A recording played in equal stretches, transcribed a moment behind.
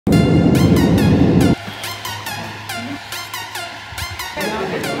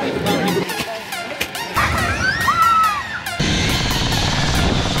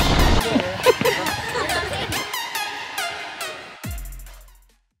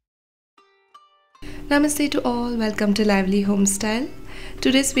Namaste to all, welcome to Lively Homestyle.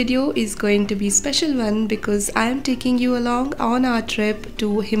 Today's video is going to be a special one because I am taking you along on our trip to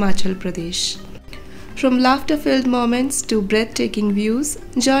Himachal Pradesh. From laughter-filled moments to breathtaking views,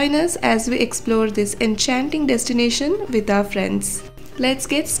 join us as we explore this enchanting destination with our friends. Let's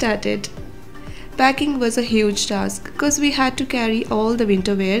get started. Packing was a huge task because we had to carry all the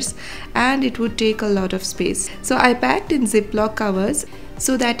winter wears and it would take a lot of space. So I packed in Ziploc covers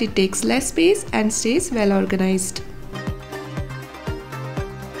so that it takes less space and stays well organized.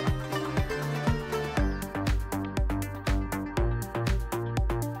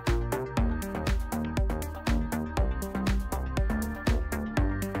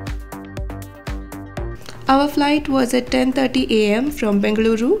 Our flight was at 10:30 am from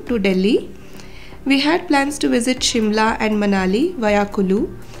Bangalore to Delhi. We had plans to visit Shimla and Manali via Kullu.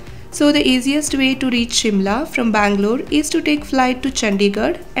 So the easiest way to reach Shimla from Bangalore is to take flight to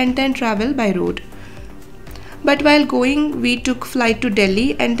Chandigarh and then travel by road. But while going, we took flight to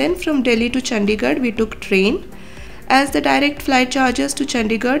Delhi and then from Delhi to Chandigarh we took train, as the direct flight charges to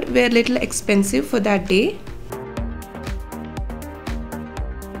Chandigarh were little expensive for that day.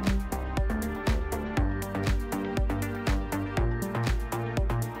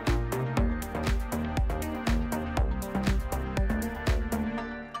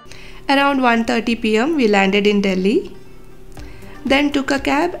 Around 1:30 pm we landed in Delhi, then took a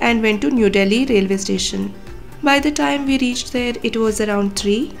cab and went to New Delhi railway station. By the time we reached there it was around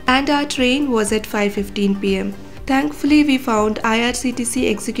 3 and our train was at 5:15 pm. Thankfully we found IRCTC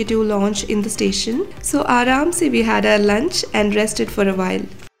executive lounge in the station, so aaram se we had our lunch and rested for a while.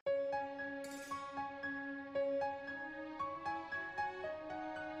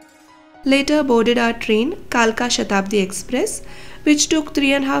 Later boarded our train Kalka Shatabdi Express, which took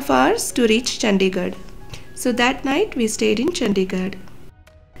 3.5 hours to reach Chandigarh. So that night we stayed in Chandigarh.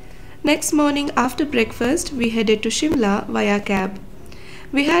 Next morning after breakfast we headed to Shimla via cab.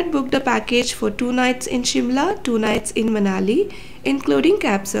 We had booked a package for 2 nights in Shimla, 2 nights in Manali, including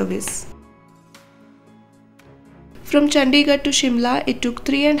cab service. From Chandigarh to Shimla it took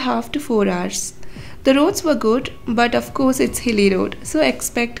 3.5 to 4 hours. The roads were good, but of course it's hilly road, so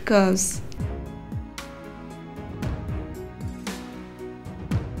expect curves.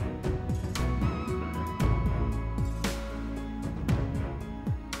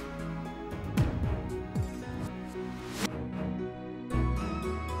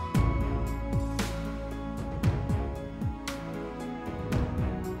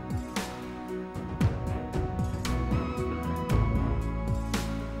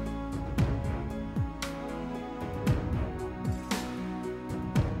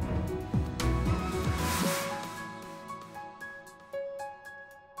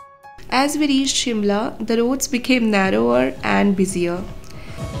 As we reached Shimla, the roads became narrower and busier.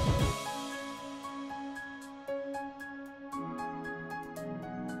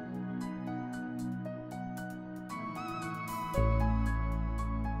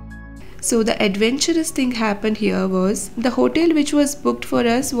 So the adventurous thing happened here was, the hotel which was booked for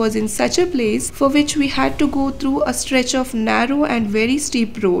us was in such a place for which we had to go through a stretch of narrow and very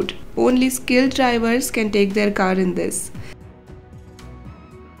steep road. Only skilled drivers can take their car in this.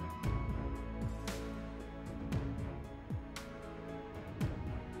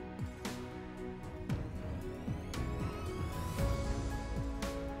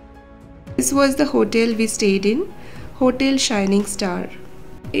 This was the hotel we stayed in, Hotel Shining Star.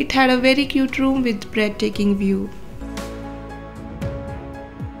 It had a very cute room with breathtaking view.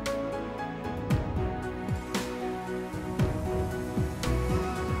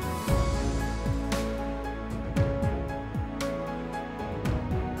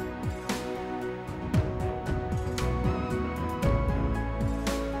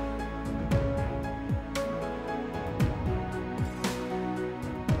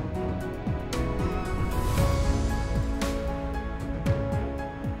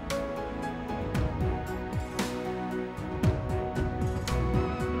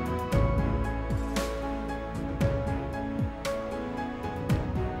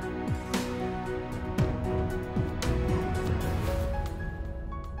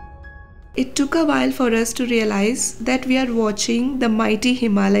 It took a while for us to realize that we are watching the mighty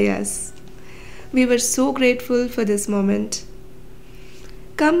Himalayas. We were so grateful for this moment.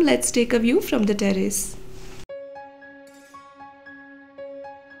 Come, let's take a view from the terrace.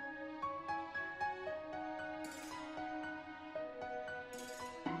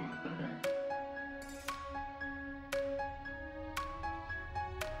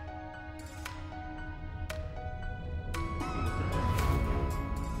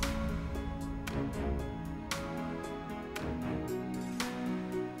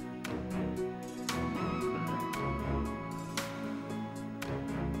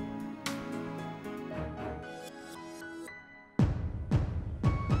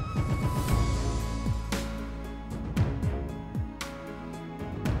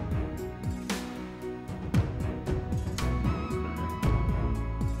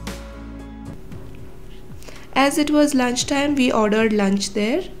 As it was lunchtime, we ordered lunch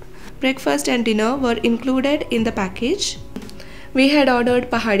there. Breakfast and dinner were included in the package. We had ordered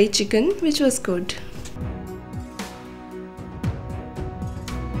pahadi chicken, which was good.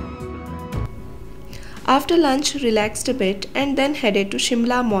 After lunch, relaxed a bit and then headed to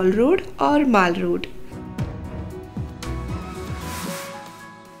Shimla Mall Road or Mall Road.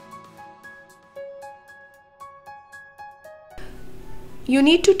 You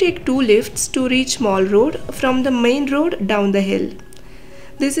need to take 2 lifts to reach Mall Road from the main road down the hill.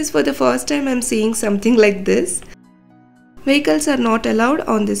 This is for the first time I'm seeing something like this. Vehicles are not allowed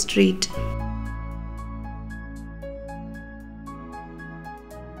on this street.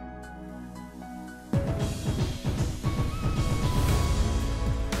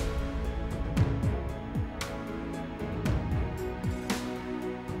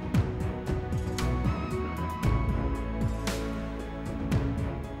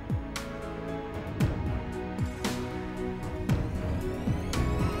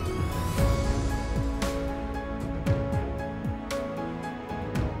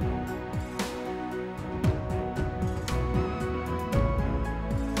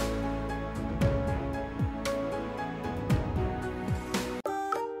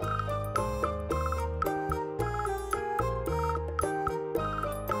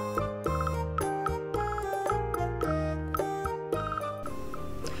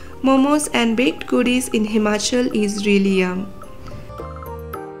 Momos and baked goodies in Himachal is really yum.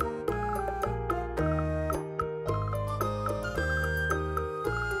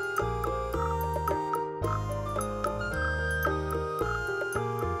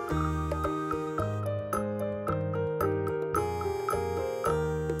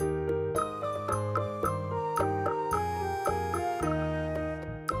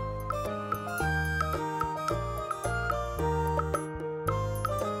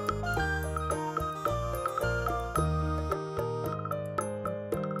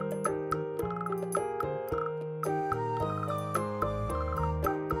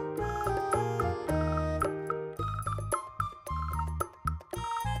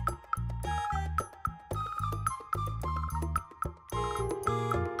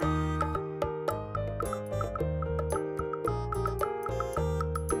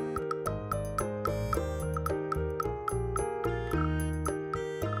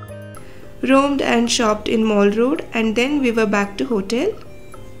 Roamed and shopped in Mall Road and then we were back to hotel.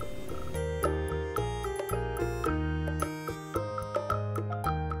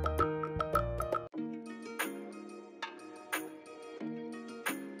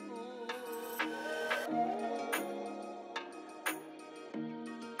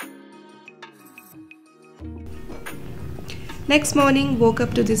 Next morning, woke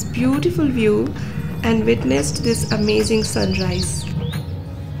up to this beautiful view and witnessed this amazing sunrise.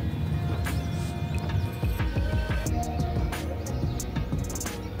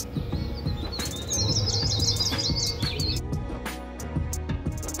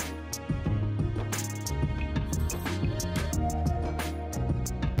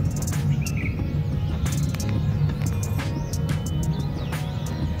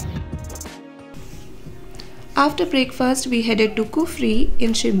 After breakfast, we headed to Kufri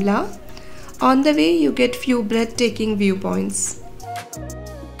in Shimla. On the way, you get few breathtaking viewpoints.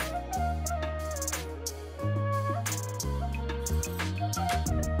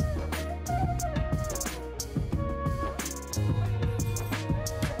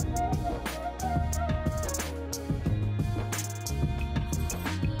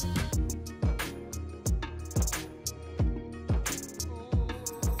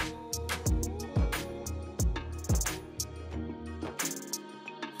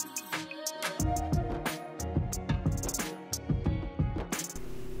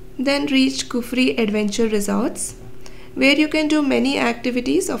 Then reached Kufri Adventure Resorts, where you can do many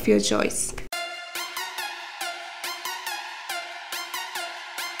activities of your choice.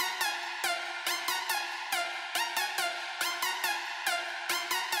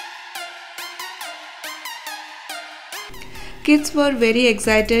 Kids were very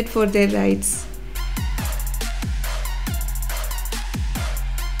excited for their rides.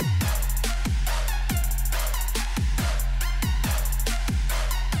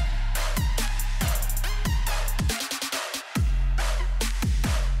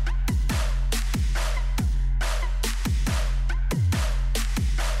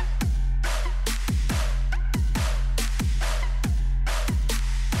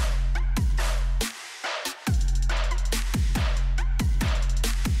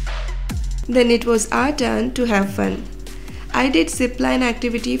 Then it was our turn to have fun. I did zipline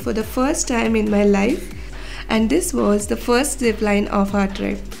activity for the first time in my life, and this was the first zipline of our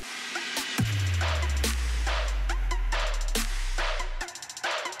trip.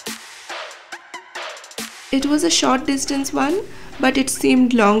 It was a short distance one, but it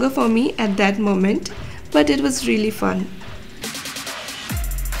seemed longer for me at that moment, but it was really fun.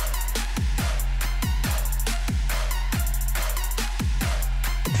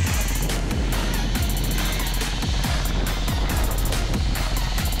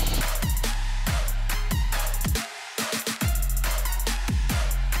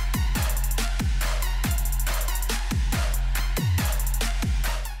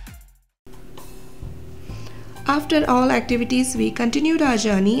 After all activities, we continued our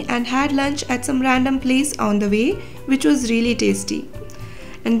journey and had lunch at some random place on the way, which was really tasty.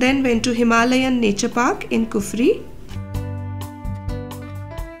 And then went to Himalayan Nature Park in Kufri.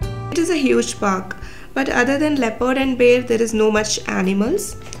 It is a huge park, but other than leopard and bear, there is no much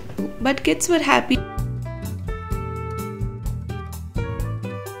animals. But kids were happy.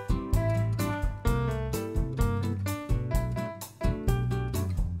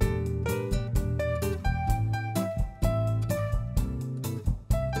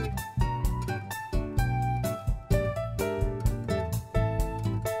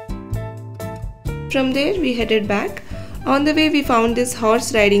 From there we headed back. On the way we found this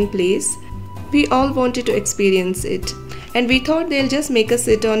horse riding place. We all wanted to experience it, and we thought they'll just make us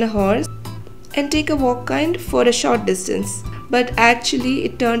sit on a horse and take a walk kind for a short distance. But actually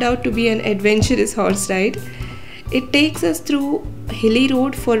it turned out to be an adventurous horse ride. It takes us through a hilly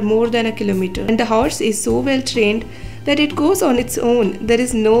road for more than a kilometer, and the horse is so well trained that it goes on its own. There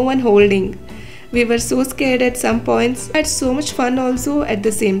is no one holding. We were so scared at some points, had so much fun also at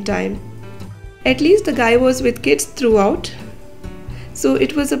the same time. At least the guy was with kids throughout, so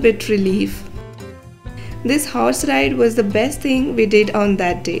it was a bit relief. This horse ride was the best thing we did on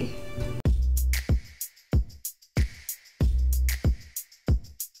that day.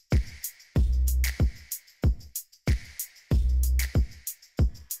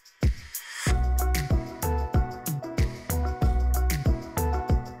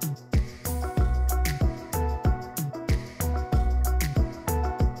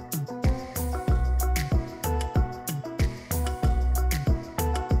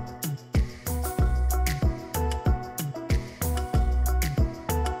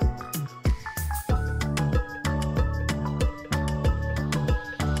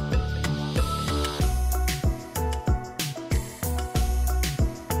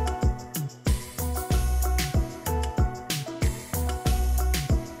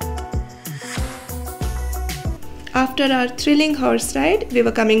 After our thrilling horse ride, we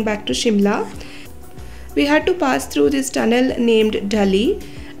were coming back to Shimla. We had to pass through this tunnel named Dhali.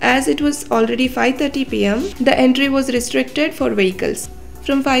 As it was already 5:30 p.m, the entry was restricted for vehicles.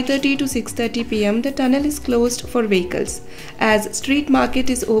 From 5:30 to 6:30 p.m, the tunnel is closed for vehicles, as street market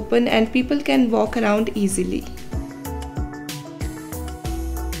is open and people can walk around easily.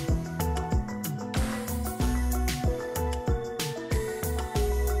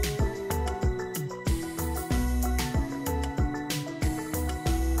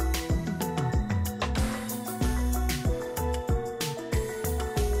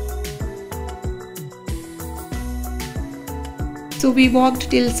 So we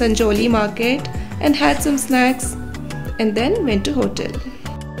walked till Sanjoli market and had some snacks and then went to hotel.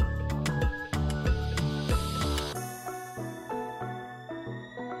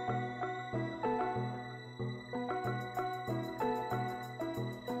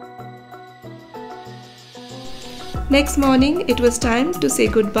 Next morning it was time to say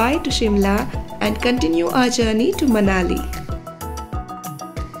goodbye to Shimla and continue our journey to Manali.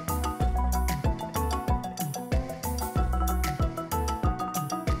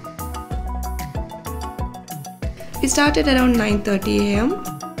 We started around 9:30 a.m.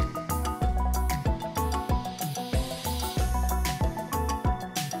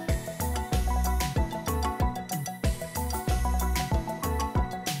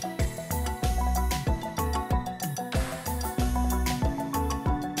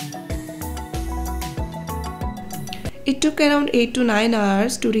 It took around 8 to 9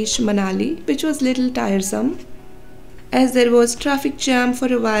 hours to reach Manali, which was little tiresome as there was traffic jam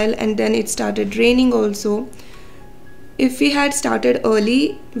for a while and then it started raining also. If we had started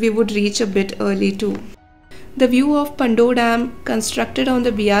early, we would reach a bit early too. The view of Pando Dam constructed on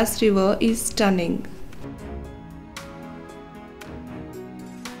the Bias River is stunning.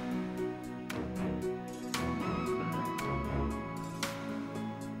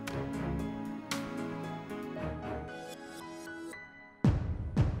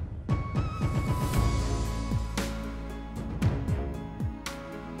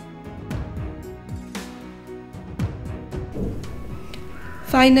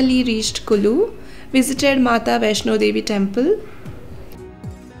 Finally reached Kullu, visited Mata Vaishno Devi temple.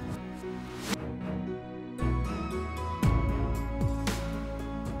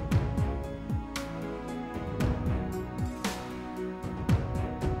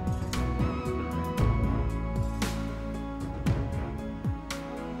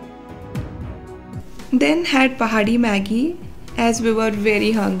 Then had Pahadi Maggi as we were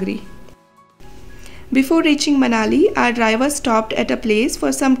very hungry. Before reaching Manali, our driver stopped at a place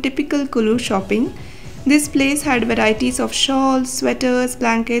for some typical Kullu shopping. This place had varieties of shawls, sweaters,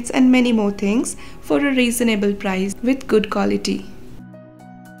 blankets and many more things for a reasonable price with good quality.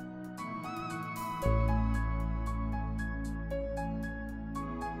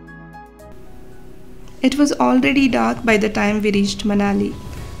 It was already dark by the time we reached Manali.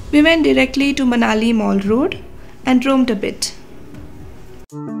 We went directly to Manali Mall Road and roamed a bit.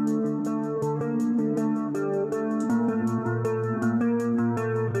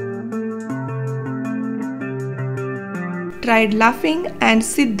 Tried laughing and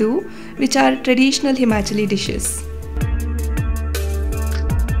Siddu, which are traditional Himachali dishes.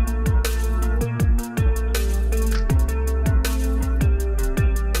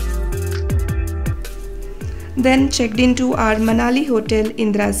 Then checked into our Manali hotel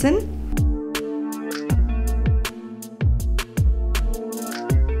Indrasan.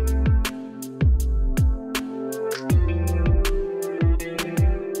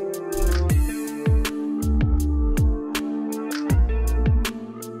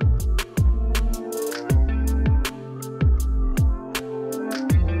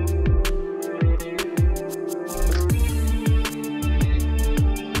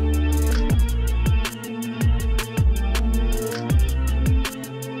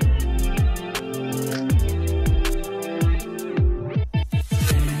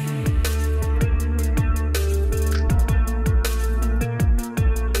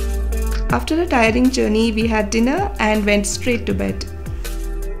 After a tiring journey, we had dinner and went straight to bed.